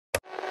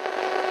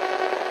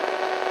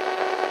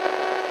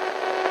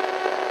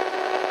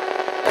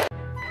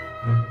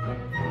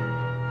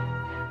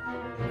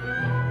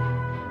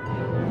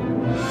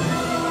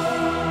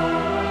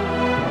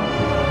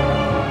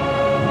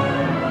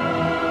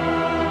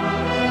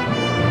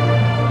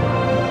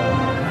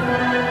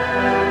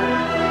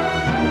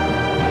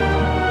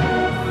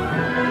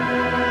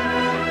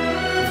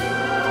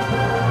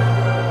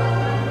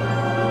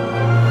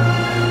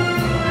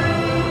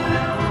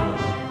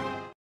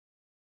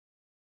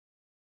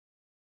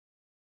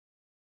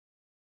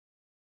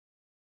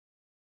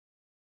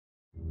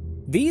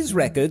These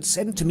records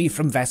sent to me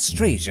from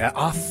Vastrasia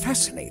are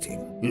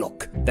fascinating.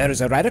 Look, there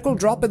is a radical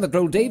drop in the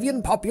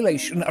Groldavian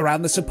population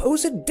around the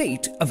supposed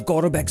date of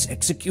Gorobek's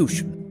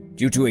execution,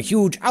 due to a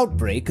huge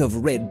outbreak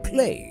of red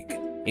plague.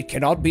 It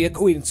cannot be a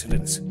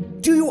coincidence.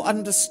 Do you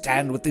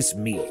understand what this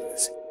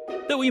means?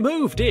 That we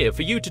moved here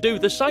for you to do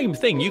the same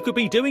thing you could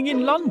be doing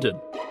in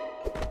London.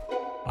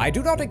 I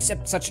do not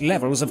accept such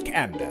levels of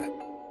candor.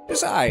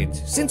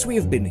 Besides, since we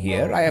have been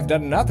here, I have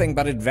done nothing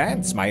but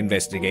advance my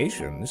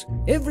investigations.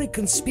 Every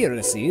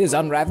conspiracy is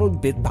unraveled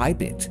bit by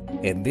bit,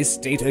 and this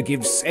data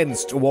gives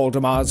sense to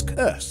Waldemar's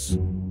curse.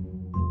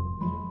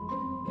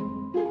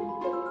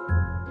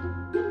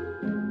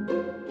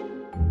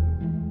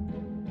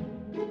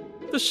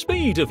 The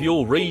speed of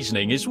your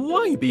reasoning is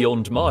way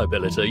beyond my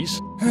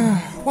abilities.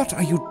 What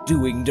are you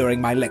doing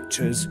during my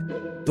lectures?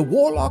 The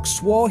Warlock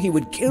swore he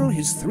would kill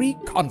his 3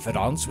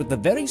 confidants with the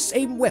very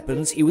same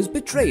weapons he was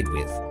betrayed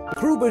with.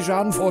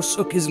 Kruberjan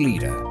forsook his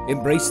leader,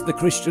 embraced the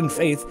Christian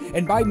faith,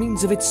 and by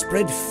means of it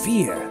spread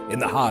fear in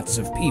the hearts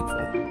of people.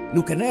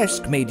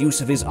 Lucanesque made use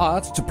of his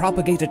art to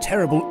propagate a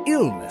terrible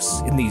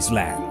illness in these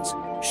lands.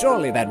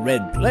 Surely that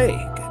red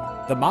plague.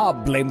 The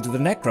mob blamed the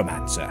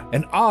necromancer,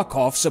 and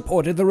Arkoff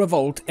supported the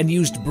revolt and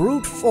used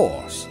brute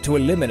force to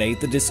eliminate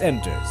the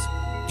dissenters.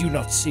 Do you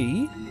not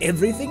see?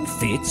 Everything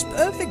fits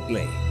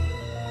perfectly.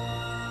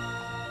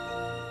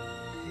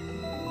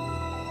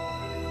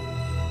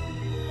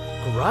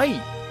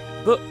 Great,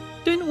 but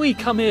didn't we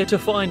come here to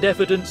find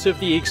evidence of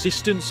the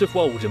existence of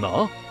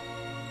Waldemar?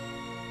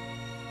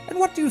 And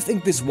what do you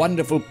think this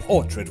wonderful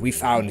portrait we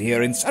found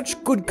here in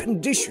such good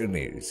condition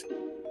is?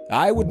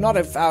 I would not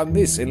have found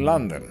this in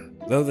London.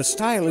 Though the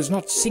style is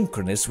not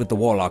synchronous with the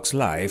Warlock's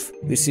life,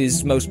 this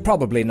is most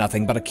probably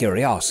nothing but a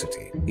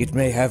curiosity. It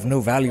may have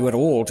no value at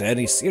all to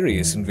any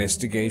serious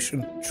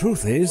investigation.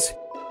 Truth is...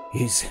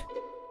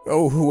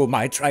 Oh, who am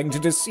I trying to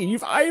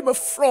deceive? I am a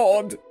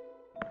fraud!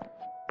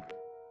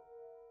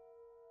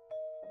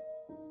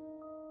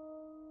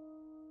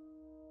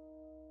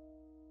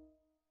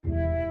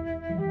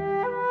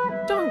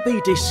 Don't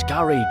be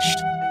discouraged.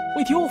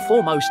 With your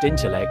foremost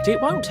intellect,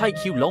 it won't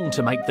take you long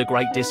to make the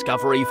great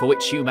discovery for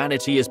which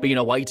humanity has been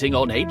awaiting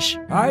on edge.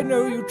 I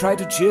know you try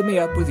to cheer me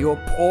up with your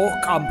poor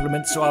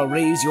compliments so I'll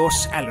raise your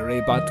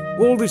salary, but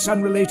all this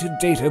unrelated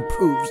data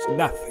proves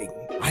nothing.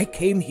 I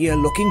came here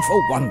looking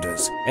for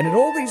wonders, and in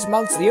all these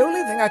months the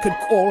only thing I could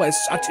call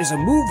as such is a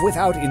move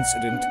without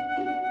incident.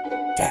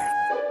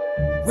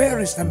 Damn. Where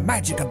is the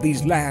magic of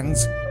these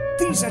lands?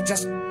 These are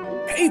just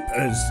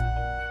papers.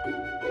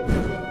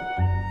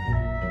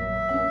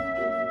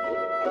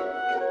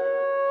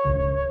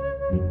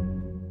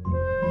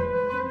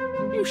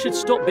 You should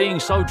stop being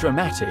so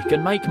dramatic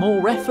and make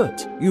more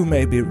effort. You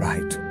may be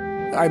right.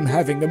 I'm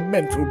having a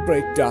mental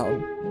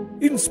breakdown.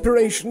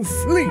 Inspiration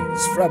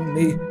flees from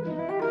me.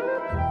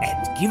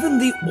 And given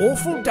the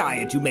awful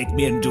diet you make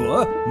me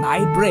endure,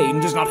 my brain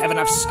does not have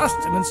enough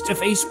sustenance to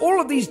face all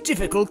of these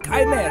difficult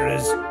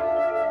chimeras.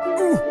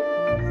 Ooh,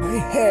 my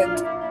head.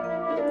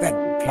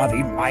 That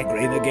bloody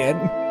migraine again.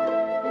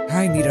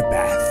 I need a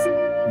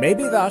bath.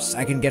 Maybe thus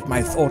I can get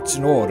my thoughts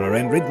in order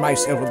and rid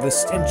myself of the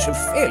stench of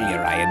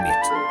failure I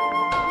emit.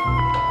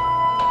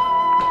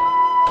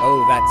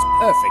 Oh, that's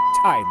perfect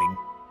timing.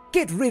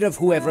 Get rid of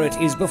whoever it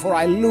is before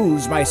I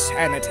lose my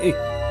sanity.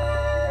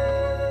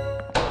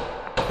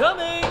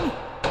 Coming!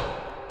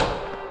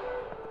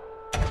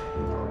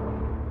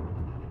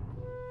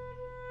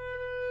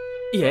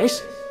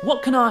 Yes?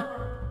 What can I...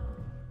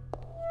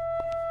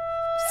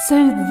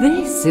 So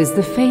this is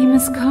the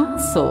famous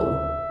castle.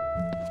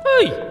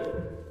 Hey!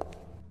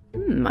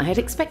 I had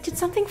expected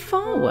something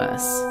far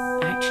worse.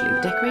 Actually,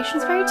 the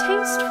decoration's very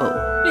tasteful.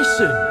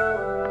 Listen!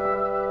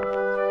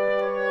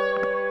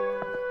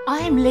 I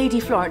am Lady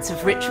Florence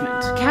of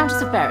Richmond,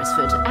 Countess of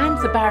Beresford, and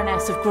the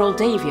Baroness of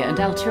Groldavia and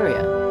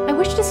Alturia. I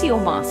wish to see your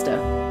master.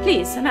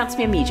 Please announce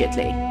me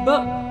immediately.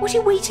 But... What are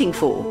you waiting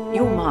for?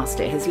 Your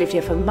master has lived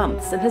here for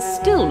months and has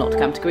still not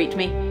come to greet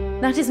me.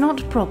 That is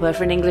not proper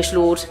for an English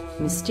lord,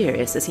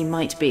 mysterious as he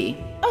might be.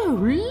 Oh,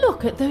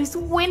 look at those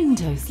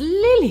windows,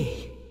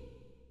 Lily!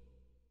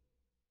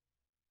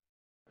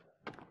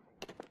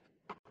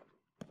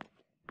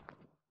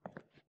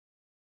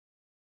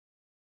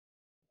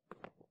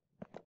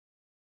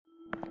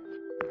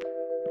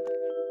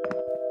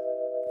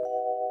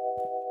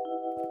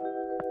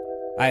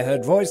 I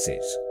heard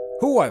voices.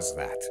 Who was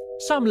that?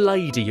 Some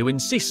lady who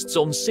insists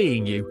on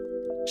seeing you.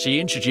 She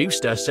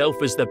introduced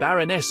herself as the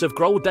Baroness of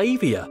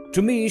Groldavia.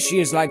 To me, she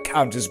is like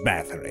Countess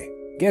Bathory.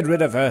 Get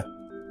rid of her.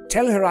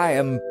 Tell her I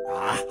am...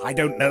 I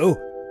don't know.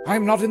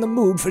 I'm not in the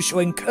mood for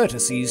showing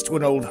courtesies to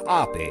an old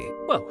harpy.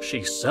 Well,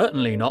 she's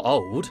certainly not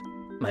old.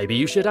 Maybe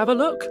you should have a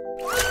look.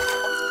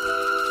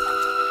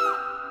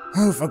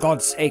 Oh, for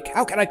God's sake,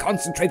 how can I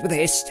concentrate with a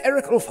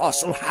hysterical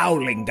fossil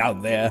howling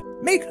down there?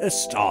 Make her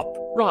stop.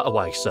 Right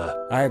away,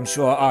 sir. I am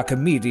sure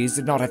Archimedes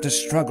did not have to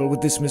struggle with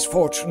this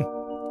misfortune.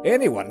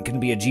 Anyone can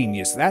be a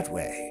genius that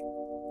way.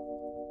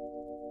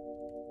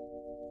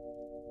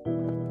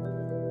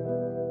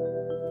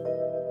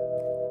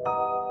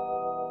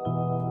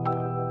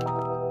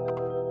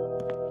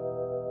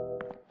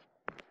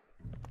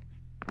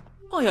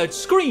 I heard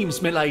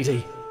screams,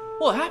 milady.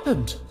 What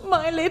happened?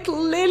 My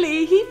little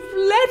Lily, he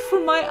fled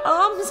from my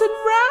arms and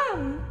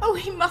ran. Oh,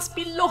 he must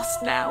be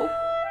lost now.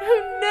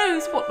 Who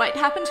knows what might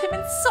happen to him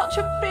in such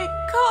a big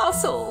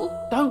castle?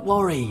 Don't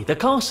worry, the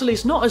castle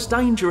is not as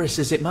dangerous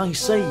as it may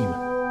seem.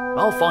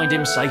 I'll find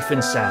him safe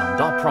and sound,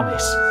 I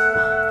promise.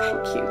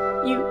 Thank you.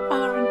 You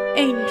are an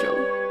angel.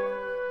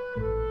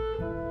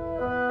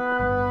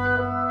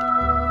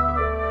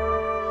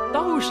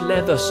 Those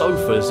leather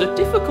sofas are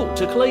difficult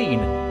to clean.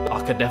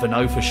 I could never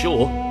know for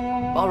sure.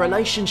 Our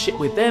relationship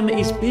with them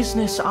is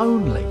business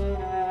only.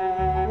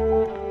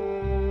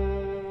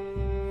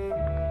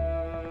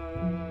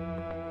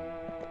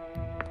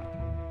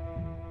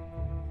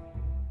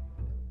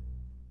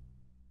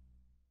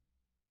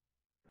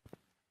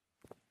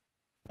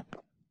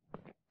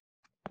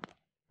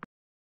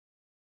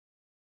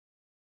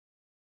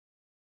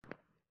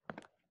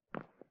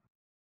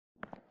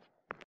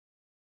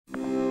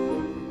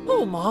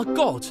 Oh my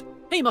God!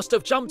 He must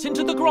have jumped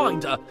into the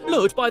grinder,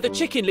 lured by the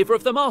chicken liver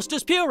of the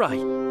master's puree.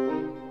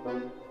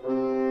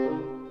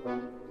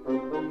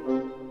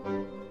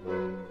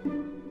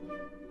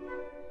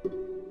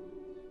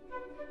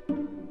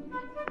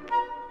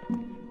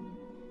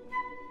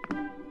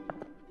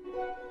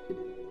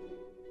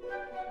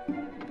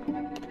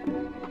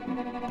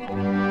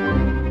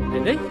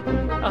 Lily?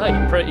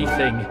 Hey, pretty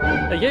thing.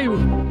 Are you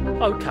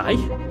okay?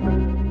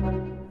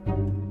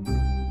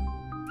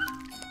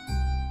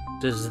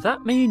 Does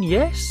that mean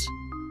yes?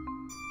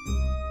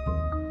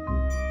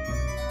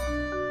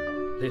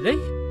 Lily?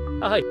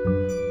 Hey.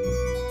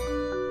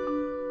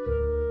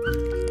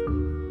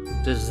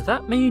 Does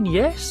that mean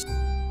yes?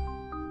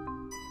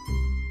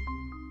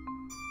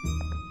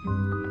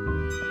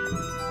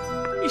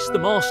 It's the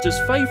master's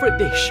favourite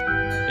dish.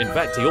 In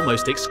fact, he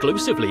almost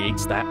exclusively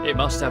eats that. It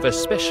must have a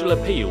special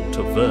appeal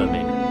to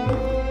vermin.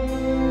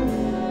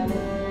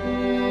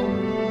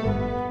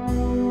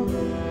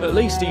 At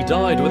least he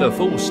died with a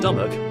full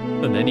stomach,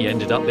 and then he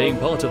ended up being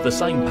part of the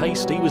same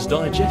paste he was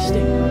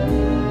digesting.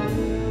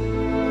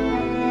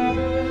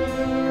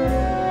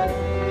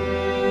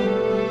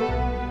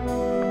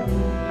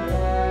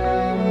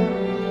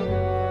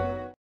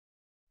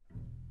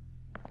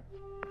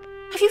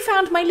 Have you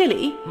found my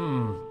Lily?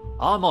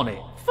 I'm on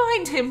it.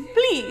 Find him,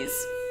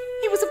 please.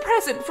 He was a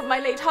present from my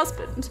late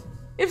husband.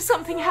 If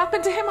something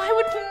happened to him, I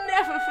would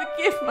never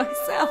forgive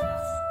myself.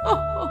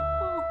 Oh.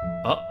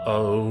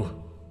 Uh-oh.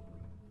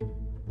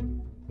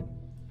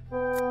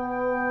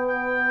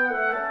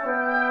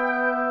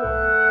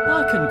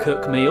 I can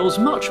cook meals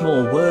much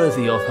more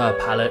worthy of her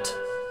palate.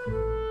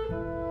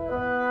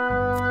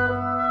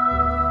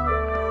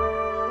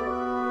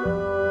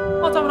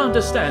 I don't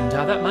understand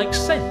how that makes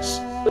sense.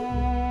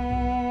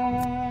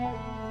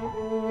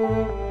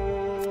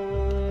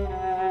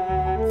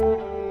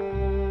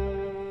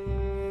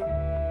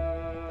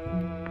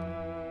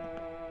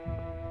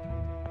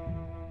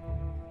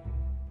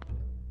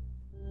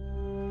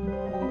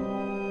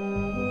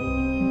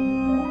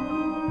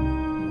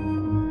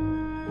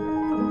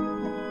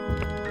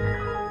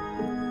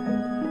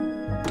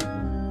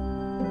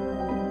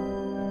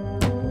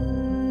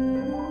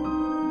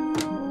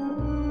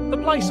 The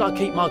place I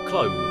keep my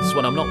clothes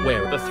when I'm not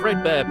wearing the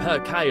threadbare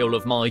percale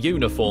of my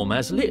uniform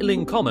has little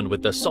in common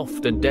with the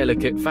soft and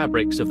delicate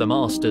fabrics of the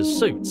master's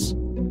suits.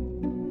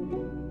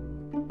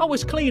 I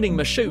was cleaning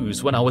my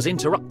shoes when I was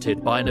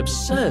interrupted by an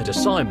absurd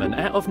assignment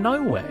out of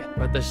nowhere,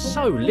 but there's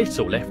so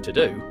little left to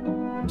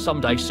do.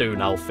 Someday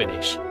soon I'll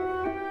finish.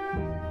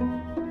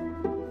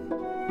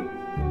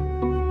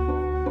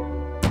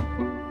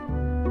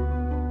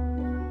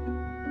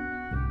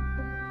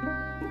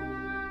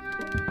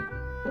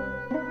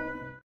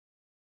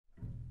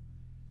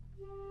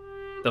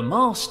 The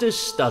master's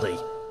study.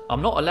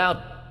 I'm not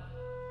allowed...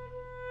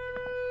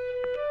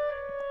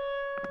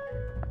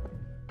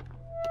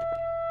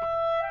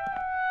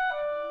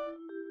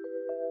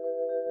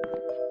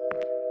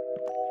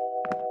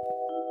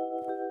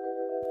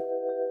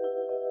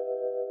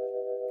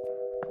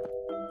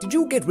 Did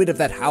you get rid of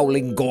that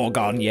howling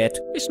gorgon yet?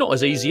 It's not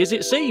as easy as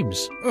it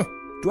seems.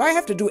 Do I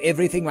have to do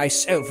everything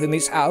myself in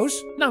this house?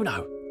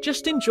 No.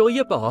 Just enjoy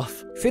your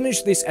bath.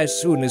 Finish this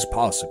as soon as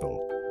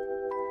possible.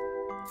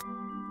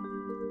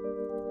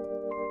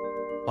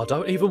 I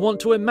don't even want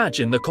to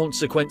imagine the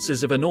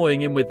consequences of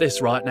annoying him with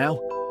this right now.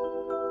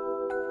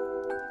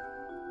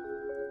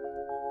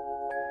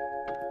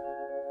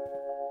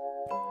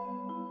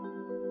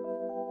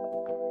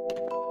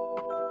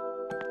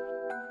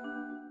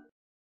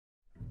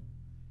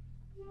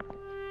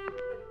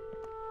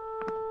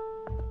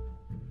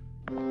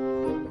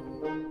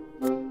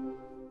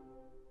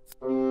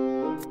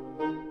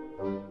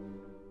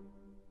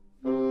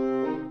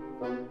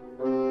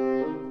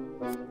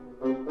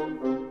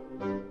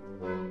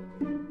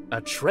 A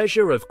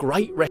treasure of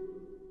great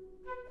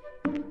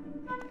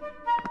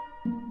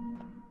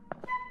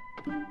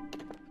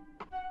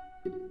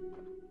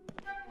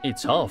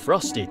It's half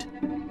rusted.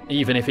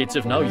 Even if it's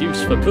of no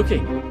use for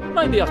cooking,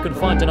 maybe I can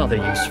find another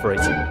use for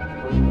it.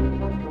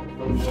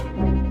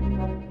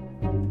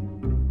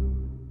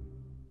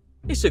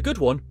 It's a good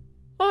one.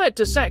 I had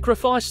to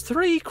sacrifice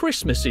 3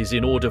 Christmases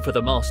in order for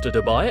the master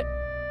to buy it.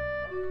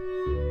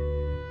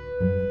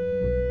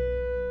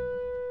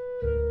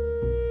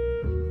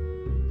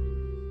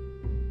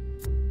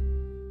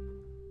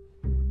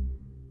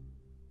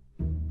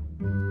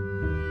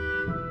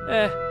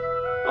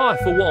 I,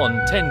 for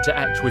one, tend to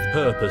act with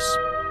purpose.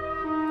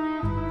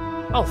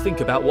 I'll think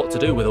about what to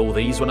do with all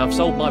these when I've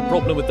solved my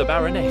problem with the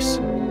Baroness.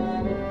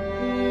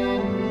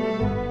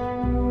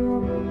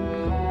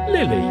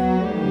 Lily.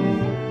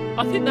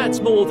 I think that's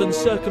more than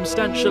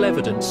circumstantial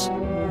evidence.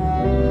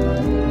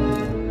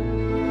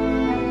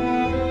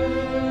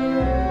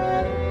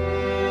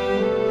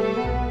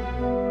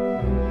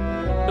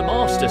 The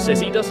master says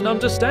he doesn't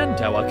understand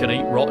how I can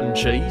eat rotten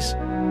cheese.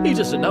 He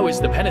doesn't know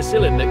it's the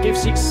penicillin that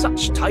gives it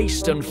such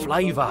taste and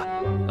flavour.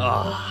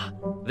 Ah,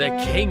 the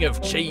king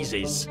of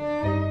cheeses.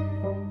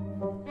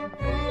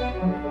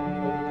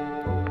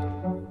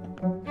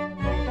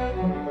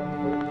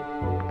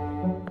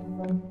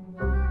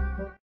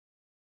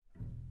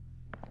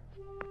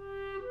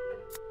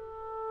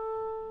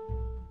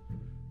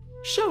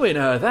 Showing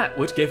her that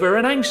would give her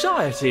an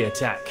anxiety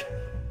attack.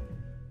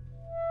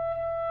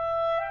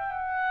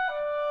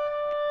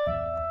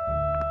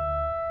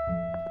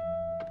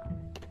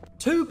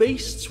 Two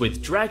beasts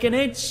with dragon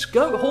heads,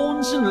 goat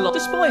horns and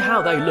despite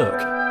how they look,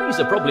 these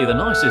are probably the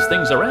nicest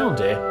things around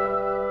here.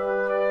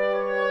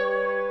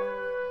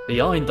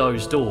 Behind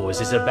those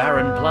doors is a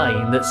barren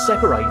plain that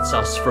separates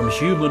us from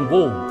human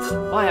warmth.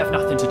 I have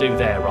nothing to do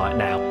there right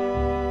now.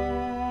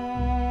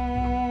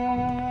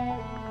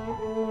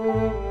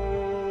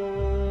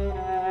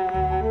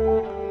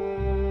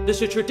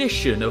 There's a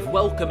tradition of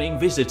welcoming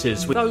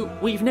visitors, though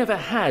we've never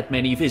had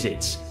many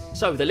visits,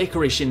 so the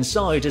licorice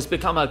inside has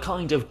become a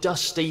kind of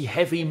dusty,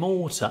 heavy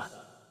mortar.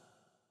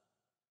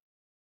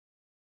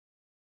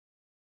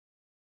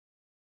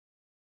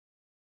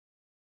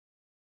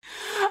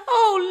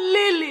 Oh,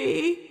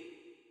 Lily!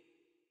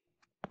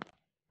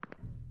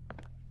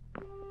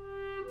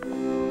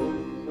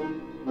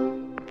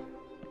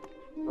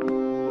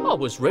 I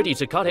was ready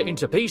to cut it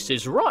into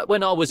pieces right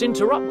when I was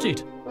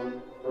interrupted.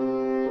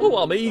 Oh,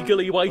 I'm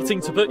eagerly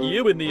waiting to put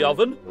you in the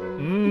oven.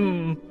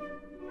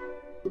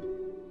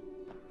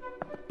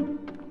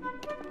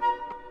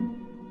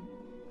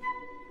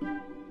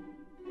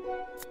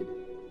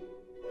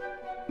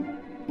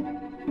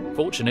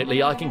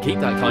 Fortunately, I can keep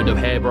that kind of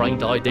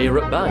harebrained idea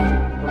at bay.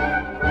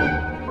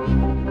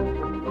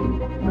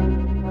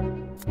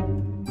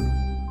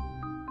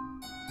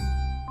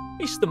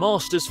 It's the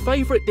master's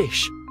favourite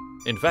dish.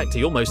 In fact,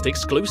 he almost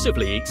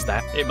exclusively eats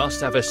that. It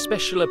must have a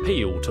special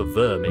appeal to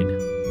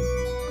vermin.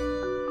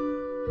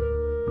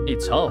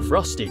 It's half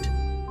rusted.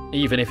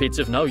 Even if it's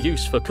of no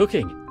use for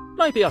cooking,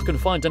 maybe I can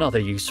find another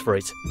use for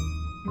it.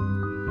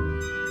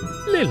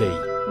 Lily.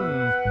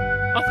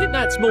 I think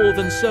that's more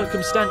than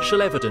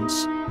circumstantial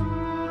evidence.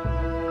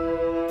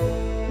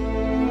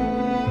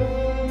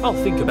 I'll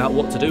think about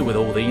what to do with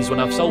all these when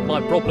I've solved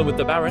my problem with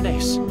the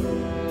Baroness.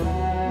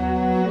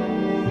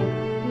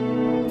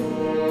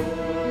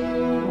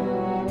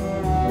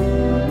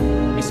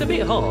 It's a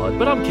bit hard,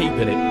 but I'm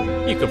keeping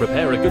it. You could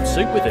prepare a good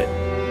soup with it.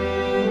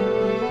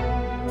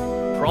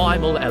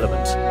 Primal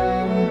element.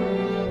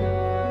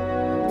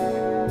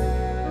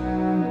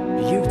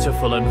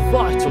 Beautiful and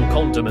vital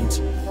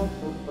condiment.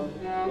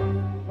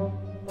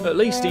 At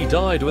least he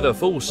died with a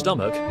full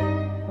stomach.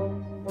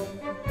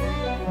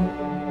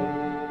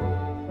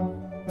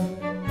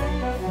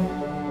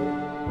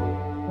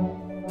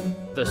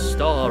 The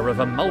star of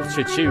a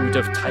multitude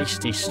of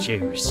tasty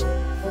stews.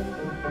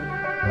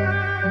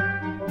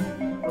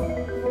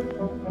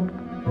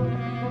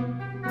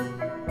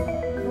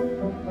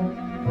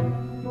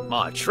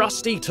 My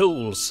trusty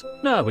tools.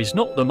 Now is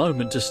not the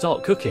moment to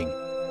start cooking.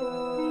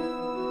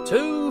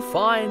 2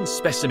 fine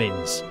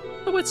specimens.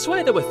 I would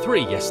swear there were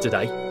 3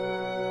 yesterday.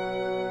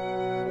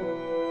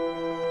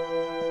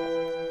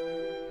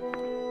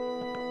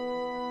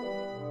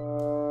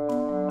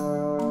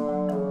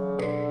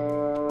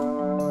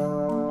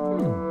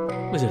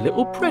 There's a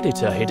little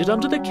predator hidden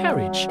under the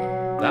carriage.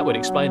 That would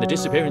explain the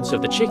disappearance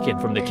of the chicken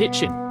from the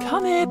kitchen.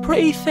 Come here,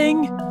 pretty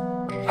thing.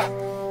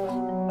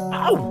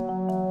 Ow!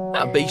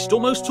 That beast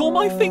almost tore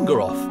my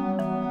finger off.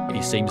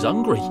 He seems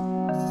hungry.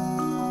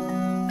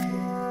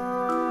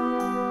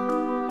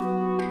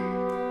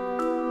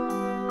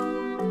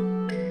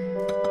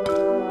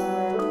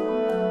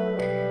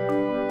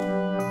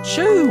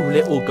 Chew,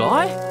 little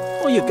guy,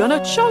 or you're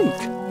gonna choke.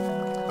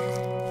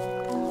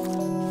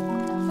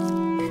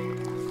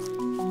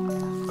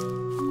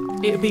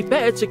 It'd be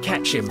better to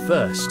catch him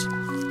first.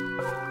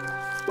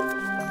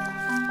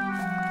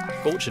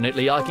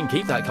 Fortunately, I can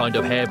keep that kind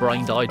of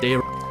harebrained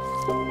idea.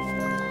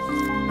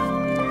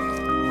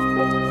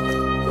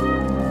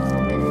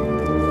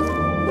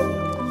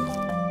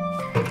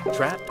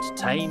 Trapped,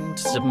 tamed,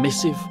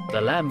 submissive,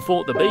 the lamb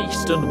fought the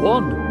beast and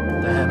won.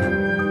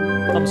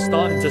 Damn, I'm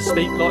starting to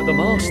speak like the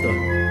master.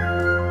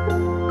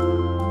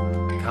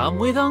 Come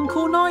with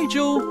Uncle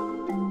Nigel.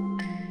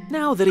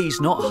 Now that he's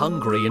not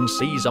hungry and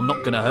sees I'm not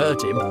going to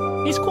hurt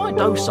him, he's quite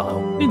docile.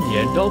 In the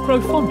end, I'll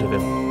grow fond of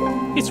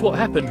him. It's what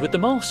happened with the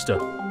master.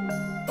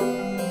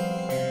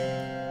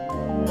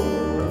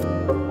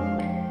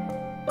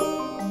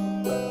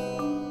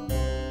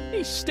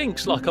 He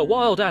stinks like a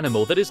wild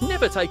animal that has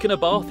never taken a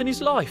bath in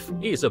his life.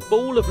 He is a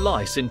ball of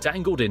lice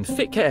entangled in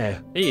thick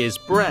hair. He is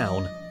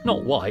brown,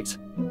 not white.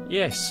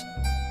 Yes,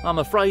 I'm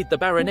afraid the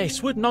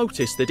Baroness would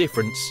notice the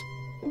difference.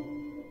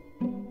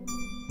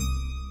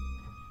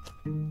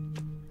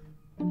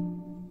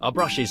 I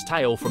brush his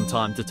tail from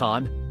time to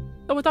time,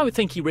 though I don't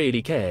think he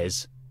really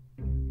cares.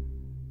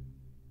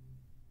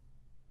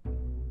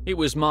 It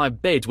was my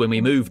bed when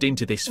we moved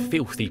into this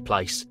filthy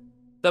place.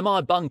 Though my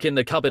bunk in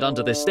the cupboard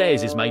under the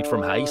stairs is made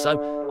from hay,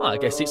 so I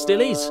guess it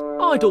still is.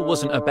 Idle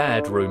wasn't a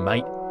bad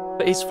roommate,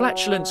 but his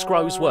flatulence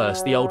grows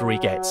worse the older he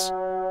gets.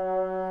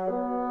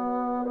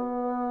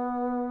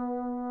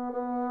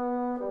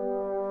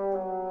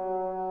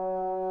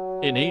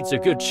 It needs a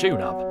good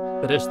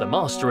tune-up, but as the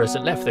master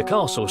hasn't left the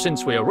castle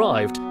since we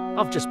arrived,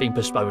 I've just been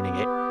postponing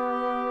it.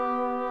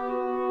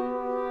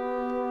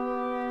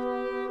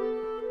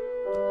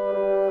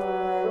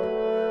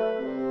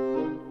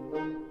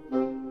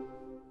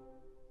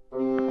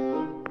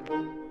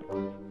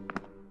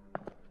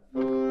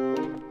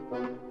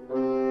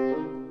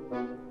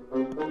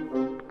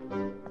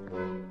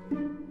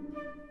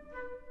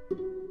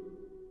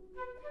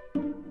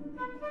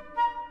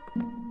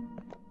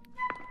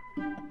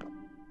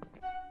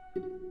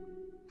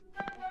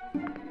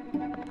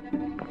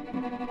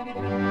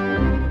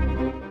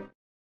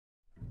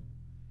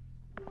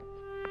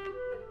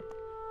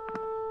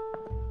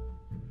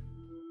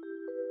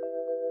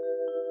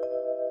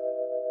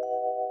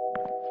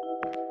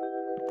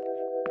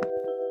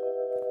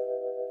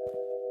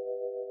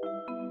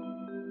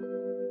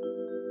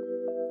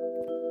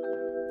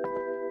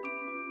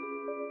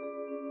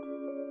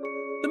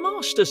 The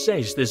master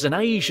says there's an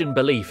Asian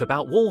belief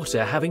about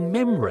water having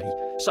memory,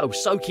 so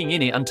soaking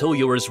in it until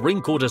you're as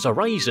wrinkled as a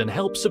raisin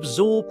helps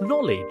absorb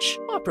knowledge.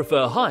 I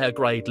prefer higher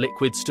grade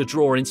liquids to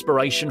draw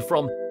inspiration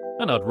from,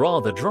 and I'd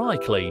rather dry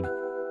clean.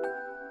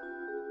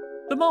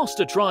 The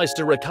master tries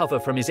to recover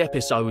from his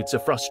episodes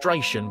of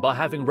frustration by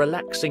having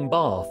relaxing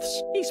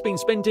baths. He's been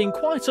spending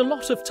quite a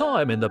lot of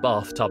time in the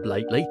bathtub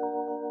lately.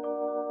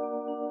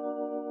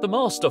 The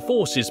master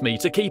forces me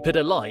to keep it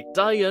alight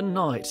day and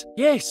night.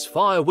 Yes,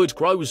 firewood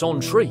grows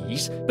on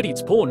trees, but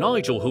it's poor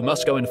Nigel who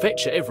must go and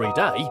fetch it every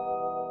day.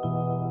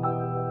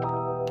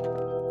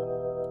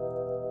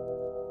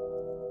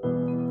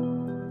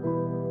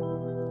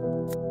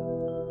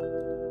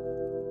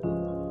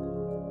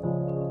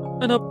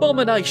 An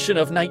abomination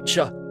of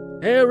nature.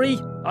 Hairy,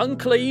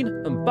 unclean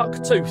and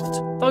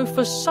buck-toothed, though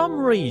for some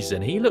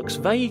reason he looks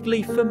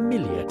vaguely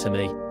familiar to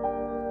me.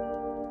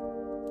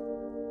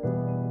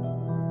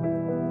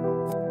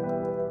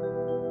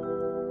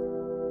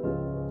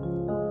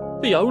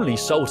 The only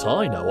salt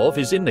I know of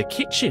is in the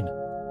kitchen.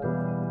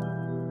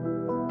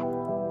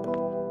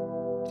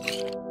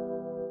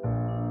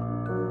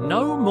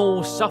 No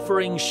more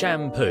suffering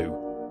shampoo.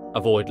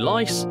 Avoid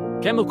lice,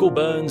 chemical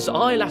burns,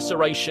 eye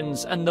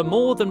lacerations, and the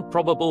more than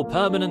probable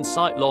permanent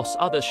sight loss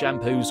other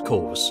shampoos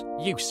cause.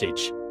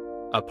 Usage.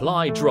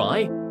 Apply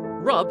dry,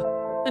 rub,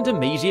 and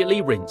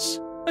immediately rinse.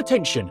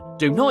 Attention,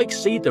 do not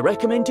exceed the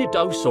recommended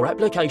dose or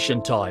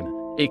application time.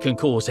 It can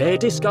cause hair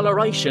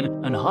discoloration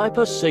and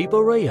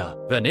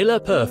hyperseborrhea. Vanilla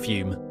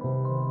perfume.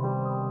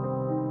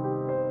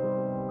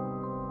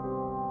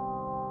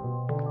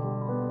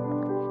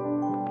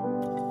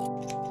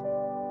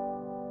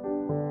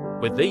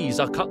 With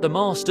these I cut the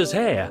master's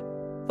hair,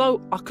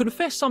 though I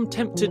confess I'm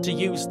tempted to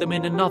use them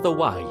in another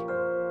way.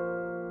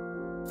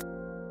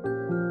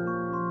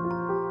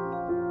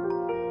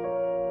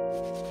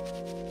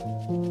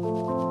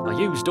 I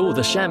used all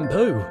the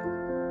shampoo.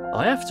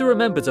 I have to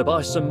remember to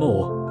buy some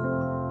more.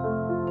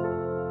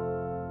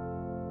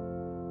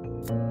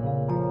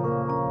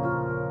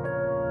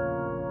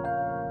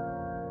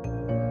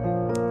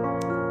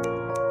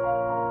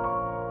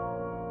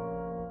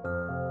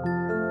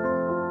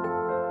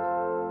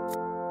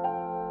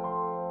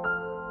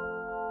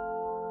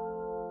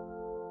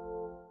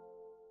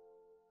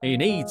 He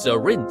needs a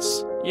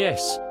rinse.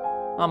 Yes,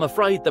 I'm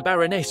afraid the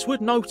Baroness would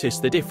notice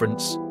the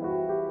difference.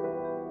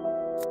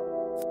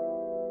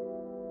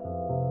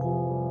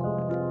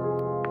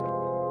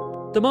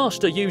 The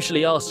master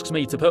usually asks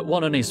me to put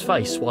one on his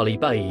face while he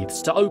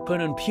bathes to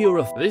open and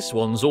purify. This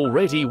one's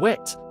already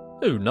wet.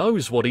 Who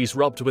knows what he's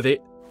rubbed with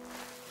it?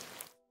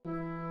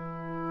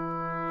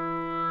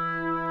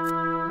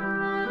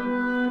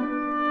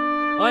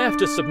 I have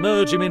to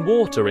submerge him in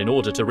water in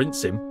order to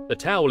rinse him. The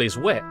towel is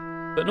wet,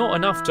 but not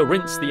enough to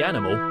rinse the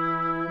animal.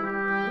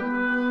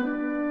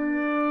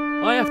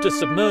 I have to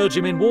submerge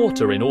him in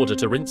water in order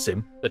to rinse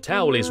him. The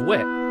towel is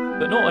wet,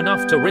 but not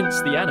enough to rinse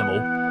the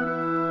animal.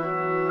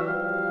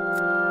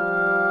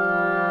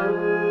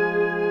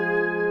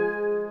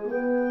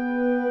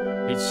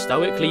 It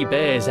stoically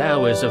bears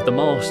hours of the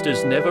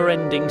master's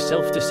never-ending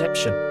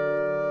self-deception.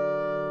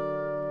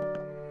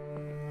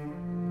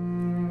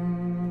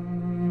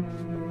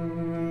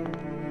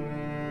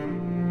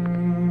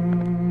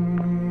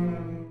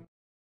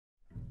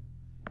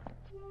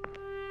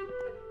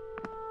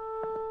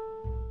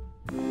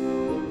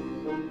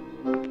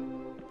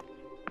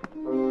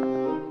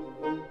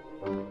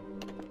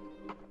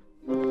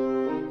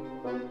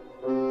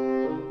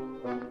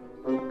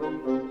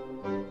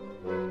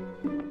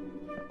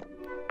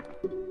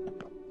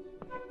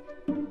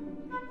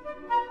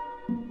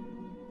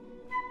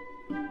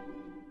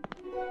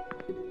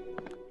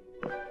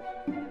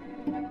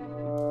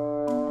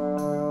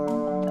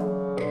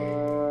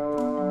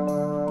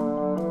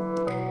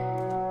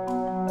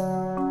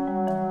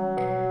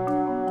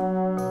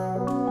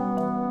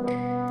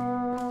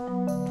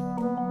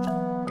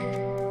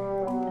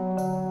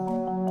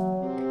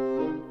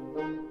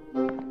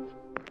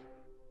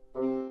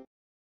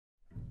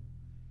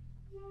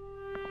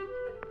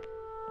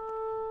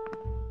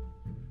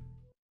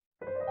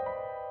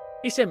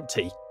 It's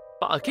empty,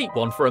 but I keep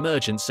one for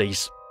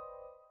emergencies.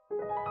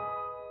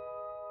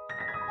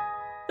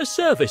 A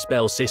service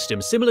bell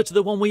system similar to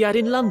the one we had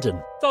in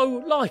London.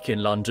 Though, like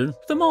in London,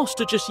 the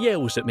master just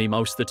yells at me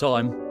most of the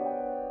time.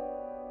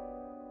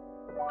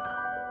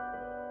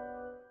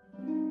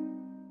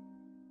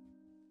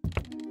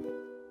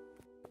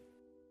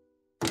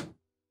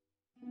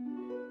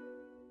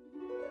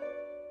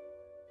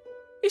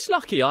 It's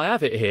lucky I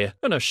have it here,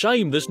 and a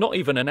shame there's not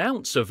even an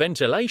ounce of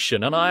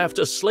ventilation and I have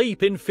to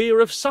sleep in fear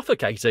of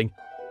suffocating.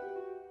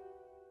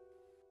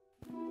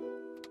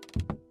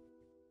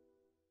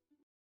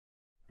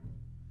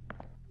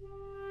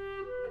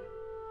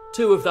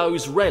 Two of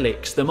those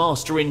relics the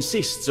master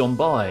insists on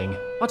buying.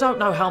 I don't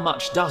know how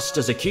much dust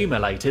has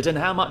accumulated and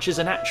how much is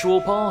an actual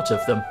part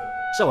of them,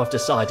 so I've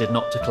decided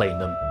not to clean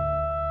them.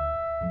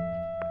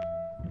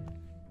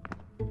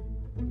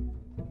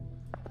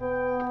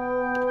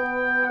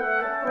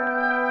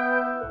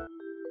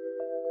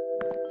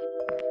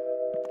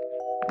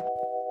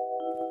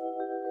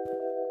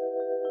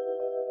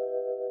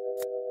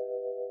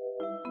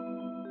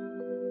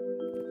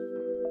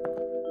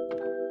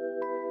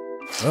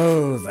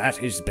 Oh,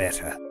 that is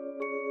better.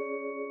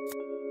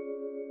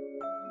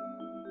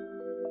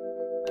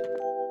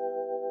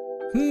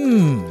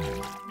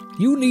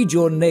 You need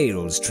your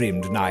nails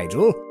trimmed,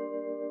 Nigel.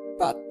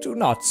 But do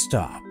not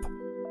stop.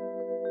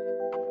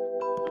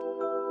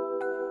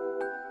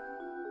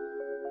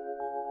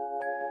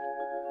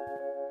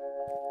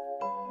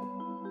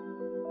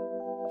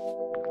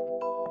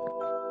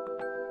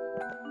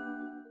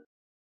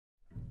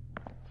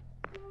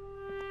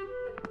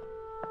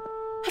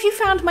 Have you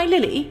found my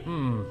Lily?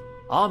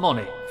 I'm on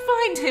it.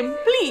 Find him,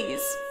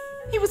 please.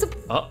 He was a...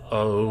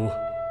 Uh-oh.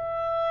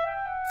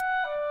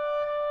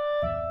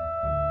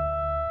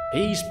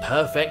 He's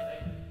perfect.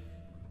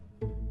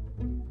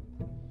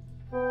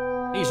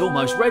 He's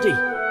almost ready.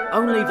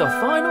 Only the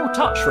final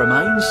touch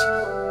remains.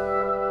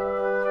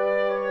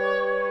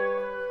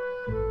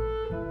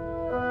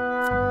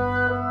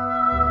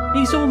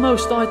 He's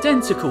almost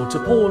identical to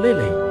poor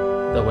Lily,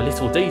 though a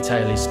little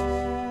detail is...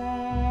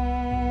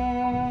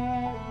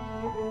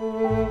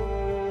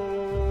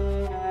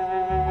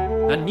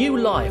 A new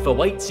life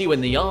awaits you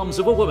in the arms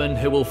of a woman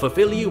who will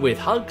fulfill you with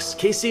hugs,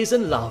 kisses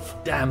and love.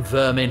 Damn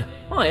vermin,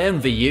 I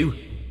envy you.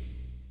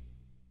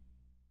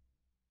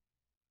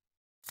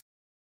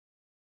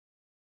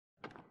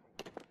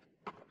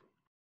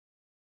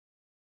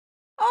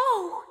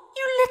 Oh,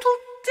 you little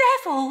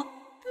devil!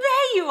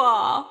 There you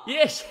are!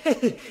 Yes,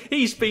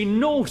 he's been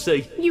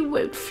naughty. You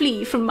won't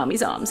flee from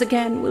Mummy's arms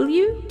again, will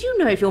you? Do you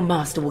know if your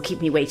master will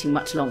keep me waiting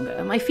much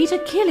longer? My feet are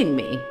killing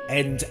me.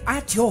 And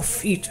at your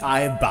feet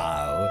I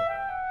bow.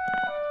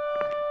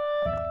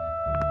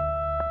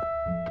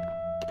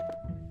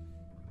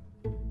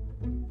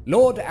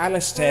 Lord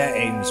Alistair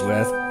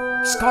Ainsworth,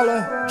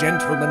 scholar,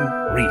 gentleman,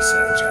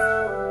 researcher.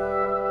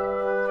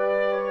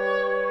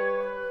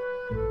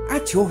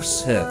 At your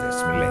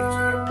service,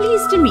 milady.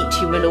 Pleased to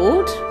meet you, my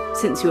lord.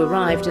 Since you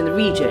arrived in the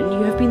region,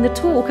 you have been the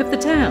talk of the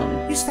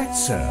town. Is that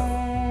so?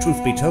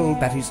 Truth be told,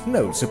 that is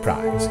no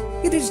surprise.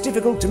 It is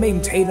difficult to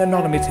maintain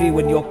anonymity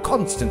when you're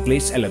constantly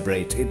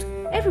celebrated.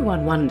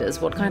 Everyone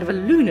wonders what kind of a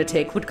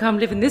lunatic would come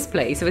live in this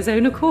place of his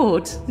own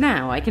accord.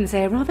 Now I can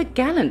say a rather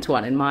gallant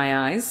one in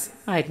my eyes.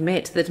 I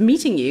admit that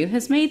meeting you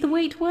has made the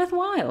wait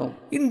worthwhile.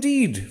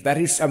 Indeed, that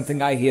is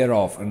something I hear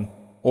often.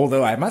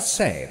 Although I must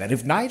say that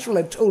if Nigel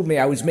had told me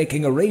I was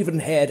making a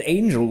raven-haired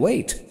angel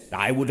wait,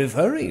 I would have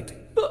hurried.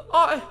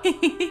 But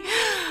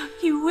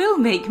you will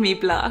make me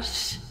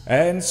blush.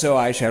 And so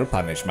I shall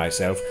punish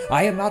myself.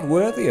 I am not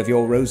worthy of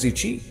your rosy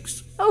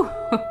cheeks. Oh,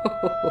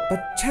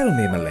 But tell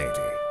me,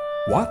 milady,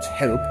 what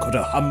help could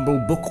a humble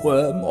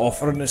bookworm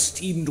offer an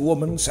esteemed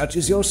woman such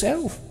as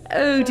yourself?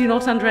 oh, do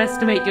not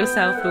underestimate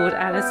yourself, Lord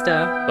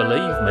Alistair.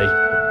 Believe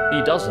me,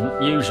 he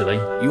doesn't usually.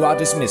 You are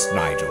dismissed,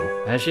 Nigel.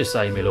 As you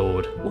say, my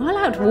lord. While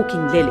out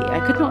walking Lily,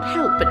 I could not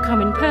help but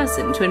come in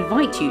person to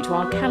invite you to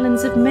our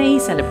Calends of May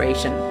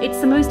celebration. It's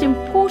the most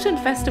important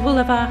festival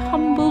of our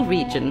humble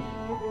region.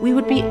 We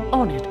would be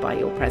honoured by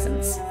your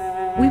presence.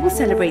 We will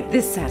celebrate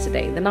this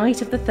Saturday, the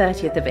night of the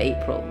 30th of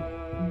April.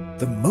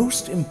 The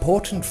most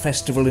important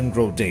festival in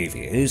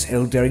Groldavia is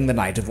held during the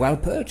night of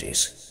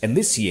Walpurgis, and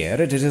this year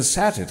it is a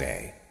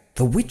Saturday,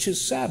 the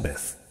Witches'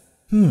 Sabbath.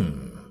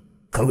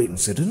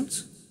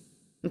 Coincidence?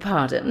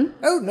 Pardon?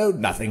 Oh, no,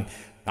 nothing.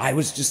 I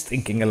was just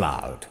thinking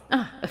aloud.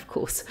 Ah, of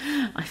course.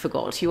 I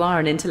forgot. You are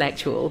an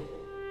intellectual.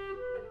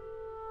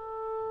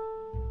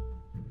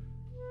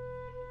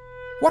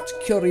 What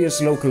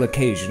curious local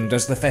occasion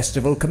does the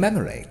festival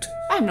commemorate?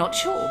 I'm not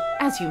sure.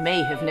 As you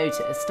may have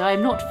noticed, I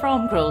am not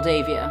from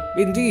Groldavia.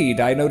 Indeed,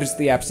 I noticed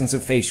the absence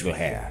of facial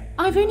hair.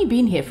 I've only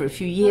been here for a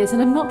few years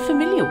and am not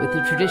familiar with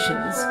the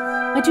traditions.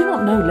 I do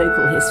not know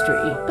local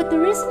history, but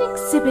there is an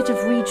exhibit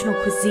of regional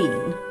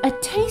cuisine, a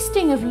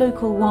tasting of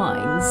local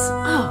wines.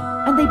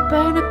 Oh, and they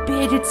burn a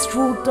bearded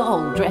straw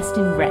doll dressed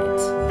in red.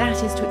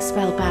 That is to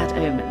expel bad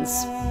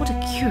omens. What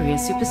a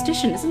curious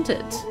superstition, isn't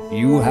it?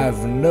 You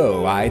have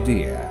no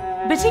idea.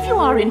 But if you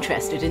are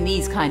interested in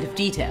these kind of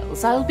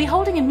details, I'll be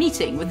holding a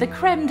meeting with the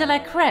creme de la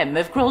creme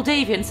of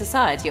Groldavian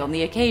society on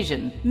the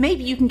occasion.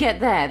 Maybe you can get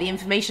there the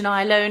information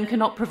I alone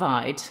cannot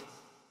provide.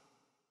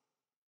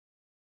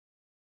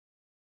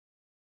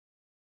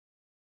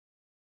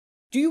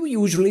 Do you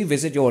usually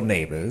visit your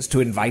neighbours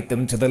to invite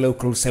them to the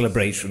local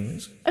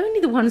celebrations? Only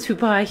the ones who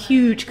buy a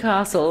huge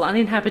castle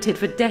uninhabited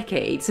for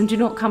decades and do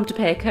not come to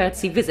pay a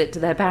courtesy visit to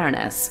their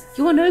baroness.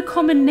 You are no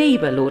common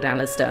neighbour, Lord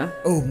Alistair.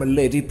 Oh,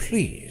 milady,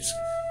 please.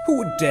 Who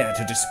would dare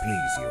to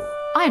displease you?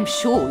 I am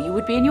sure you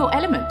would be in your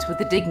element with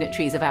the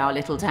dignitaries of our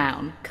little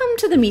town. Come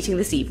to the meeting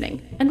this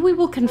evening, and we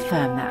will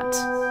confirm that.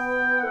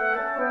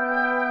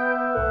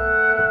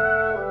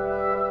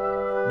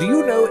 Do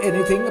you know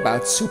anything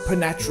about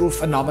supernatural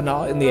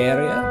phenomena in the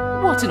area?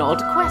 What an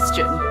odd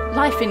question.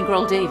 Life in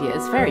Groldavia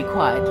is very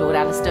quiet, Lord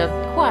Alistair.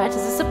 Quiet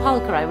as a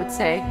sepulchre, I would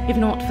say. If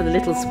not for the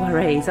little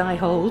soirees I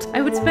hold,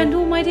 I would spend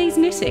all my days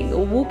knitting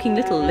or walking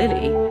little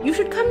Lily. You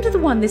should come to the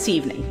one this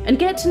evening and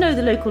get to know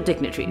the local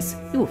dignitaries.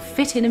 You will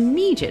fit in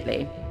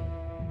immediately.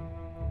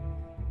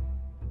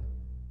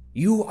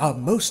 You are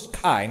most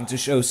kind to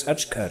show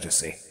such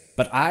courtesy,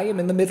 but I am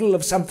in the middle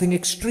of something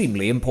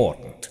extremely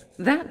important.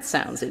 That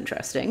sounds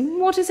interesting.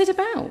 What is it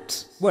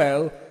about?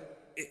 Well,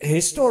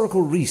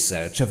 historical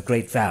research of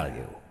great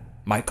value.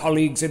 My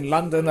colleagues in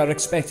London are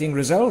expecting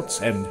results,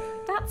 and...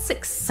 That's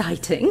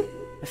exciting.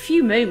 A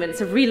few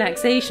moments of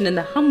relaxation in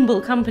the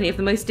humble company of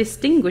the most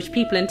distinguished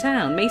people in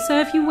town may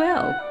serve you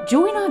well.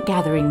 Join our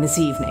gathering this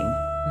evening.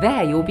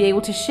 There you'll be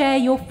able to share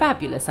your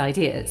fabulous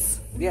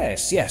ideas.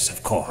 Yes,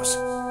 of course.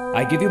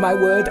 I give you my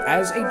word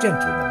as a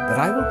gentleman that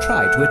I will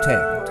try to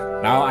attend.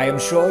 Now, I am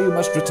sure you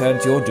must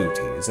return to your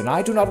duties, and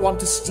I do not want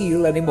to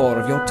steal any more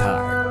of your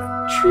time.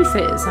 Truth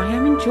is, I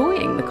am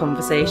enjoying the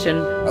conversation.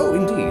 Oh,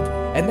 indeed.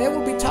 And there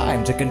will be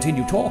time to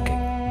continue talking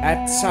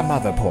at some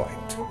other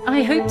point.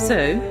 I hope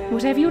so.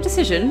 Whatever your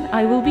decision,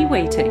 I will be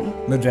waiting.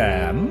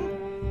 Madame?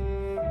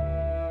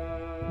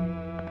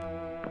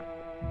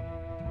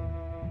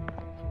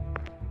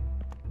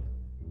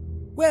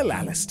 Well,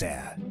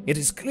 Alistair, it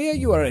is clear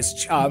you are as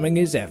charming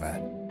as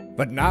ever.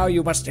 But now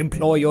you must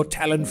employ your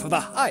talent for the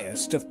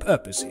highest of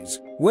purposes.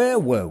 Where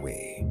were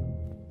we?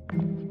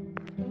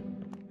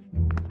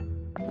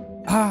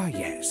 Ah,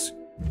 yes.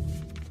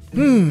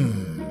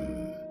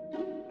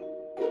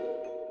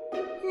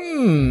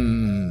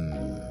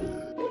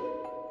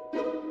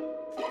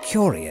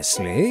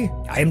 Curiously,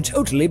 I am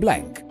totally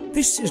blank.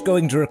 This is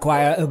going to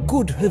require a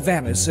good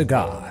Havana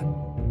cigar.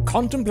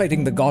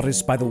 Contemplating the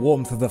goddess by the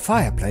warmth of the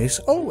fireplace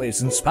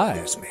always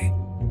inspires me.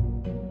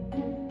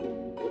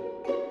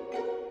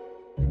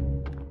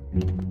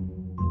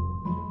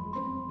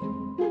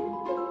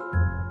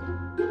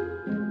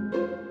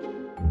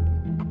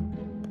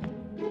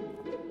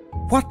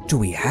 What do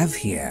we have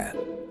here?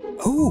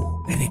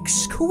 Oh, an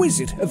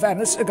exquisite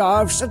Havana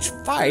cigar of such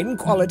fine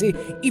quality,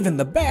 even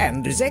the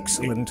band is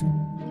excellent.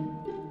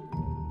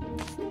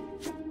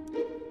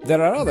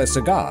 There are other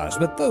cigars,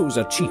 but those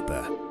are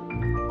cheaper.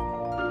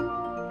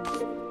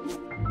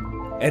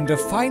 And a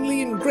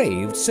finely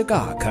engraved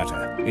cigar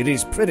cutter. It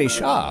is pretty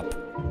sharp.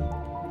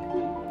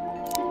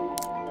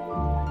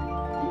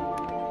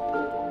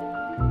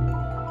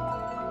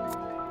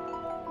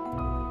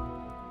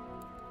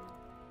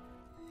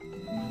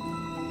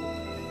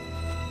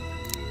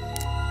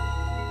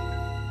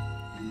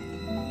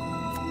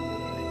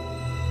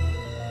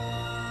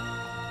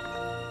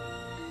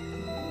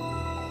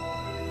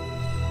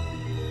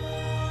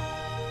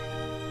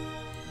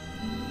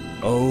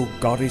 O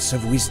goddess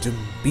of wisdom,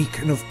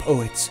 beacon of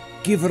poets,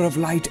 giver of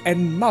light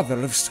and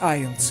mother of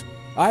science,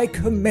 I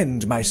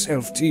commend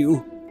myself to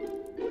you.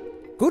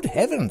 Good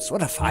heavens,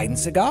 what a fine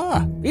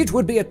cigar! It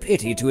would be a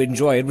pity to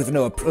enjoy it with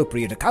no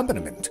appropriate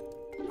accompaniment.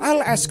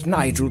 I'll ask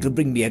Nigel to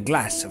bring me a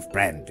glass of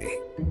brandy.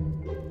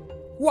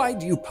 Why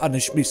do you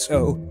punish me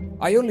so?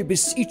 I only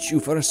beseech you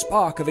for a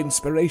spark of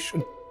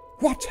inspiration.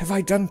 What have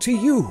I done to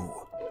you?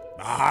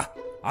 Ah,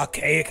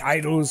 archaic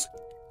idols.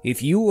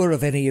 If you were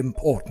of any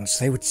importance,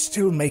 they would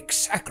still make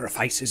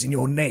sacrifices in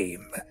your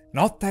name.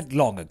 Not that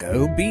long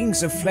ago,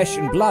 beings of flesh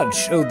and blood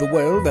showed the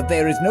world that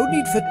there is no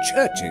need for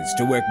churches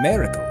to work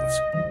miracles.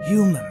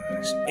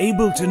 Humans,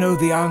 able to know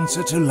the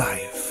answer to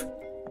life,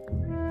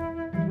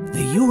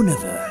 the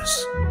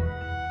universe,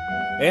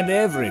 and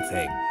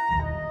everything.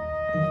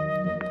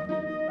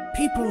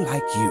 People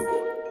like you.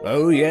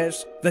 Oh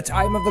yes, the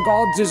time of the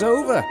gods is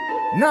over.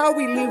 Now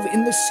we live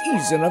in the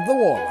season of the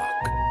Warlock.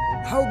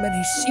 How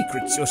many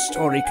secrets your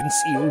story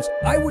conceals!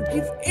 I would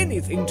give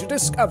anything to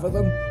discover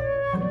them.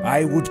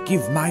 I would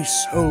give my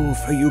soul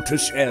for you to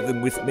share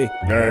them with me.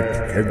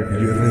 That can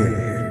be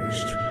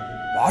arranged.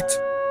 What?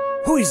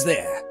 Who is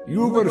there?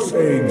 You were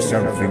saying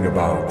something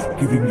about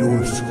giving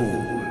your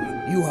soul.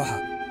 You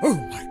are... Oh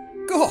my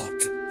God!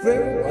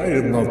 Well, I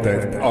am not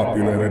that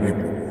popular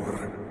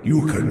anymore.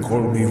 You can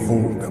call me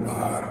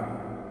Voldemort.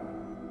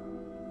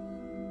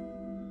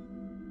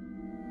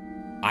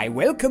 I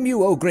welcome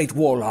you, O great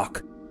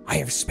Warlock. I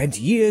have spent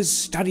years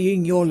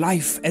studying your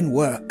life and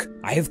work.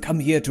 I have come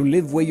here to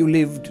live where you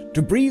lived,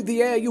 to breathe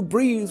the air you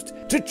breathed,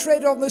 to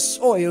tread on the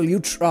soil you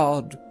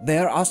trod.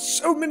 There are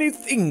so many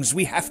things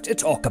we have to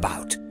talk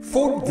about.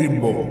 For the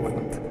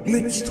moment,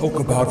 let's talk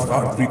about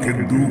what we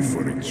can do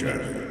for each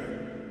other.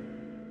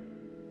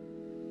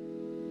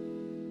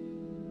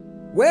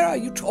 Where are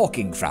you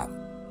talking from?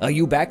 Are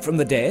you back from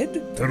the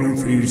dead?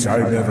 Truth is, I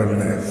never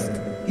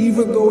left.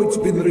 Even though it's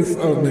been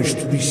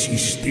refurnished, this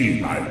is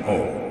still my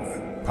home.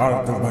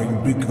 Part of my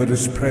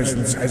ubiquitous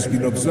presence has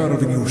been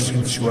observing you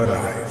since you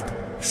arrived,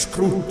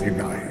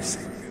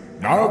 scrutinizing.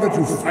 Now that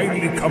you've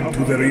finally come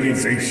to the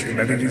realization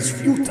that it is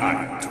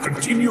futile to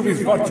continue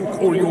with what you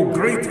call your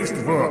greatest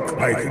work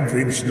by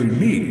conventional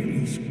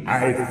means,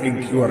 I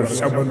think you are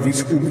someone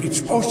with whom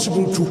it's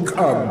possible to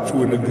come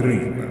to an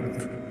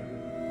agreement.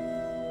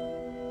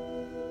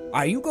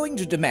 Are you going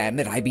to demand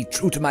that I be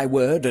true to my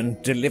word and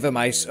deliver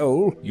my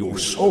soul? Your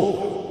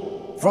soul?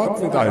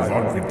 What would I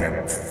want with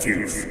that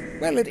filth?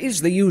 Well, it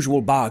is the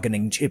usual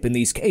bargaining chip in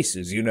these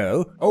cases, you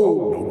know.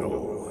 Oh,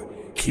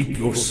 no. Keep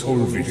your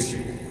soul with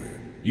you.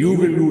 You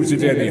will lose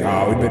it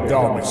anyhow in the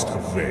dumbest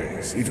of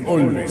ways. It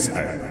always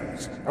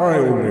happens. I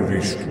only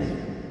wish to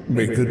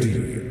make a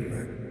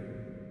deal.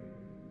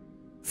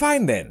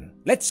 Fine then.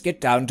 Let's get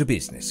down to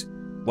business.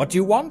 What do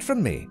you want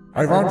from me?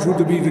 I want you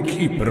to be the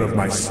keeper of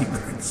my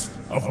secrets,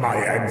 of my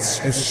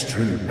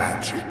ancestral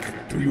magic.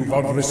 Do you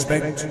want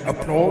respect,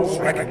 applause,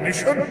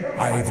 recognition?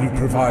 I will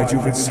provide you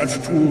with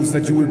such tools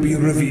that you will be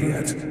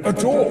revered,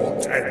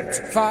 adored,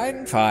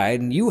 and...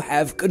 Fine. You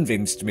have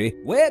convinced me.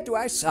 Where do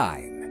I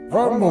sign?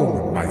 One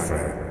moment, my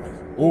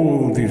friend.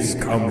 All this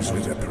comes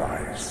with a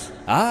price.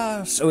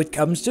 Ah, so it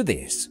comes to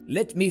this.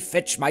 Let me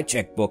fetch my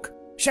checkbook.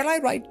 Shall I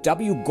write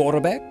W.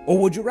 Gorobek, or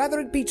would you rather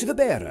it be to the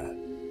bearer?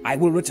 I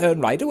will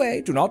return right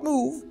away. Do not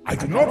move. I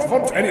do not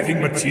want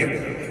anything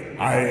material.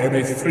 I am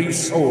a free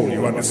soul,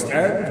 you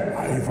understand?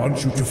 I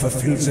want you to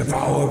fulfill the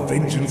vow of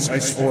vengeance I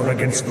swore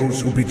against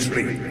those who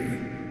betrayed me.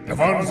 The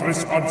ones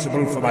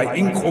responsible for my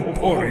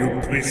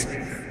incorporeal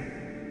prison.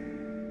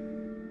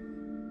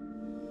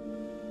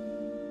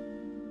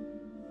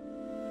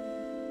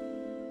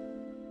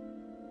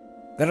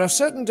 There are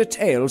certain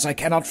details I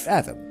cannot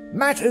fathom,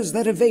 matters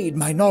that evade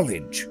my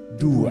knowledge.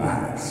 Do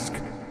ask,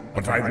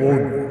 but I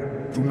warn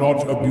you, do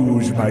not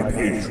abuse my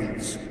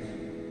patience.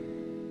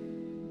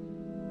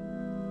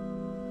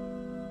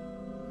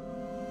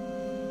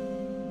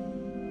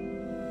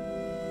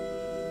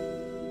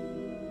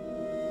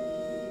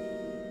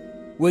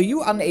 Were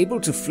you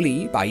unable to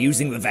flee by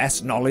using the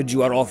vast knowledge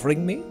you are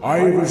offering me?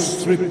 I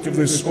was stripped of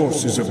the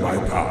sources of my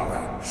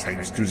power.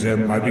 Thanks to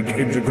them, I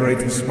became the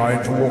greatest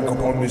mind to walk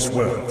upon this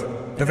world.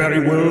 The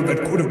very world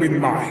that could have been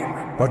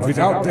mine. But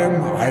without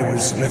them, I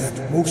was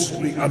left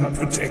mostly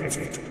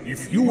unprotected.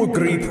 If you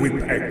agree to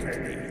impede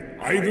me,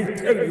 I will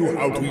tell you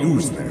how to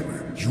use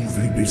them. You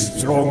will be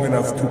strong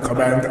enough to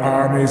command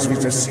armies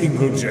with a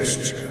single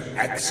gesture.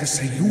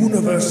 Access a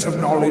universe of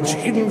knowledge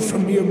hidden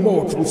from the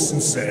immortals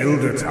since the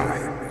Elder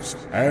Times.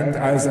 And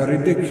as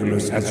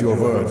ridiculous as your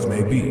words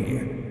may be,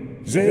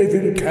 they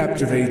will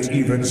captivate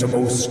even the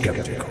most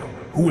skeptical,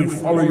 who will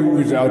follow you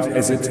without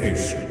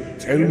hesitation.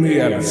 Tell me,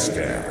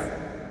 Alistair,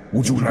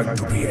 would you like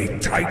to be a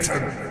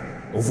titan,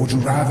 or would you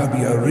rather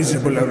be a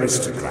risible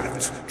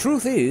aristocrat?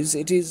 Truth is,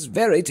 it is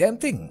very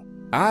tempting.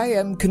 I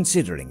am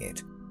considering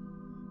it.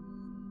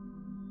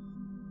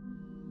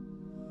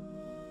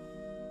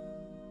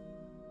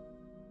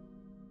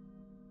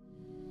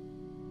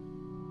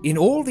 In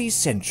all these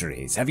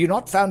centuries, have you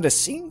not found a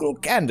single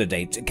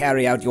candidate to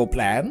carry out your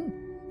plan?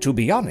 To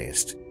be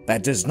honest,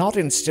 that does not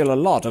instill a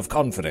lot of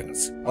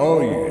confidence.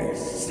 Oh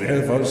yes,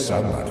 there was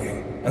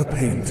somebody. A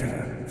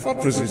painter.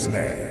 What was his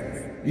name?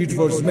 It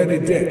was many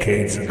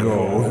decades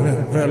ago.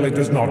 Well, it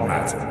does not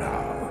matter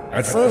now.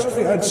 At first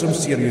we had some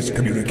serious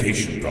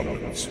communication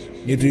problems.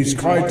 It is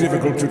quite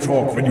difficult to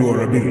talk when you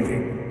are a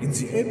building. In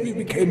the end we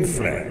became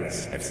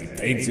friends, as he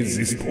painted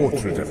this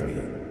portrait of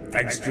me.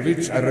 Thanks to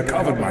which I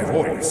recovered my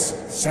voice.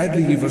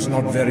 Sadly, he was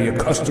not very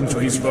accustomed to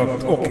his work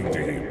talking to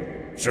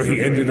him, so he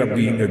ended up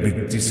being a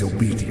bit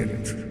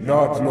disobedient.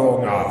 Not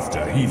long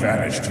after, he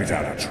vanished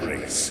without a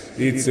trace.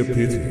 It's a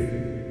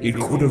pity. It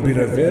could have been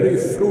a very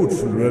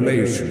fruitful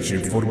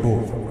relationship for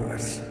both of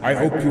us. I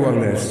hope you are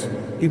less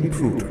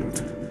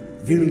imprudent.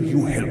 Will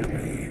you help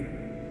me?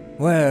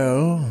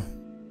 Well,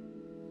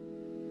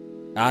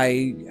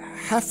 I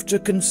have to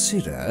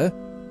consider.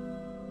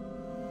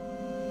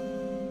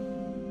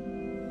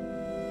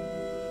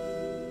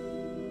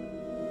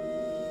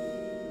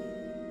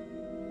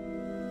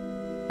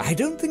 I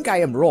don't think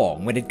I am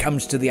wrong when it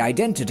comes to the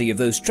identity of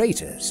those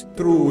traitors.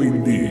 True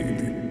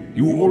indeed.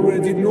 You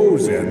already know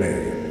their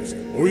names.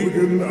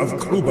 Eugen of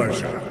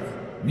Krubajan,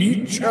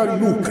 Nietzsche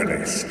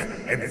Lukaresk,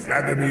 and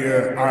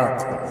Vladimir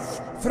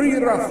Arkov. 3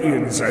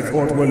 ruffians I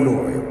thought were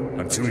loyal,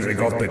 until they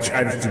got the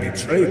chance to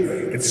betray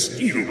me and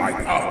steal my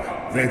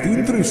power. That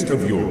interest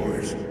of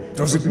yours,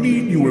 does it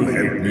mean you will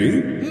help me?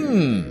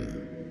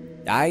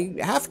 I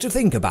have to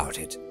think about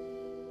it.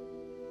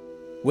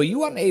 Were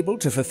you unable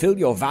to fulfill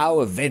your vow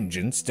of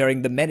vengeance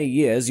during the many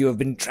years you have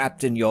been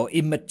trapped in your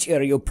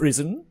immaterial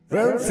prison?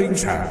 Well,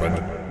 things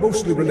happened,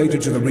 mostly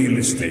related to the real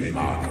estate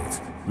market.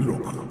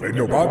 Look, when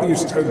your body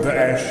is turned to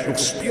ash, your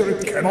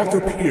spirit cannot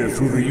appear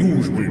through the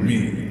usual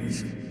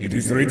means. It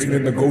is written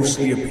in the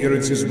Ghostly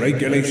Appearances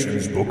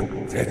Regulations book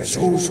that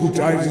souls who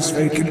die this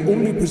way can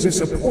only possess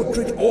a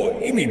portrait or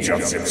image of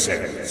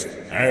themselves.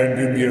 And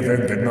in the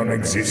event that none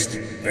exist,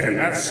 their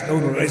last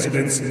known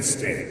residence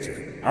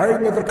instead. I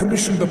never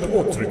commissioned the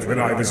portrait when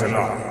I was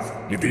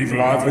alive. Medieval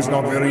art was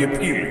not very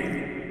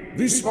appealing.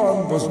 This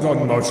one was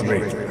done much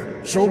later,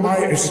 so my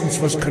essence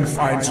was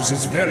confined to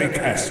this very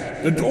castle,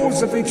 the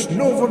doors of which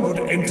no one would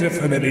enter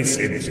for many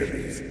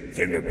centuries.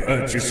 Then the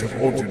purchase of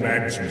Haunted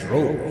Mansions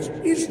rose.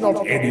 Is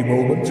not any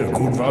moment a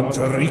good one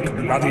to wreak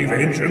bloody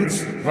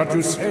vengeance? What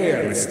you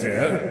say,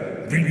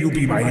 Alistair? Will you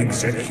be my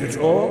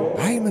executor?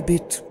 I am a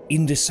bit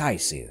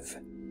indecisive.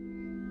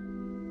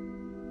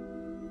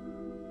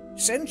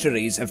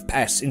 Centuries have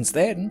passed since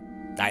then.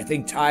 I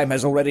think time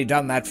has already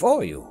done that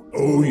for you.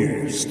 Oh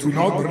yes, do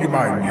not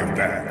remind me of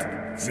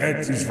that.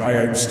 That is why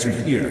I'm still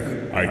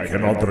here. I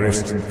cannot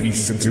rest in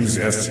peace until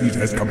their seed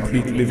has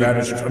completely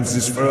vanished from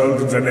this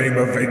world in the name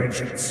of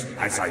vengeance,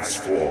 as I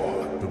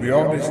swore. To be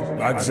honest,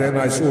 back then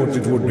I thought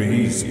it would be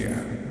easier.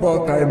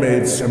 But I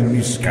made some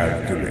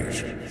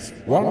miscalculations.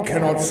 One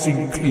cannot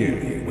think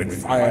clearly when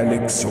fire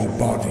licks your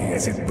body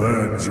as it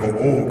burns your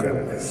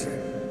organs.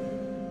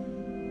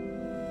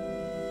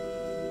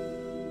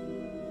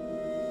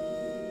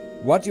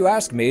 What you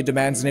ask me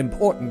demands an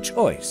important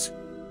choice.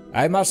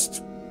 I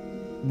must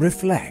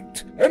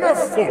reflect.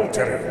 Enough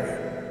faltering!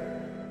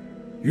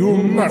 You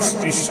must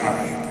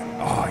decide.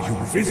 Are you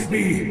with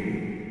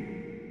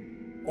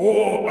me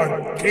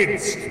or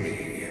against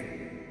me?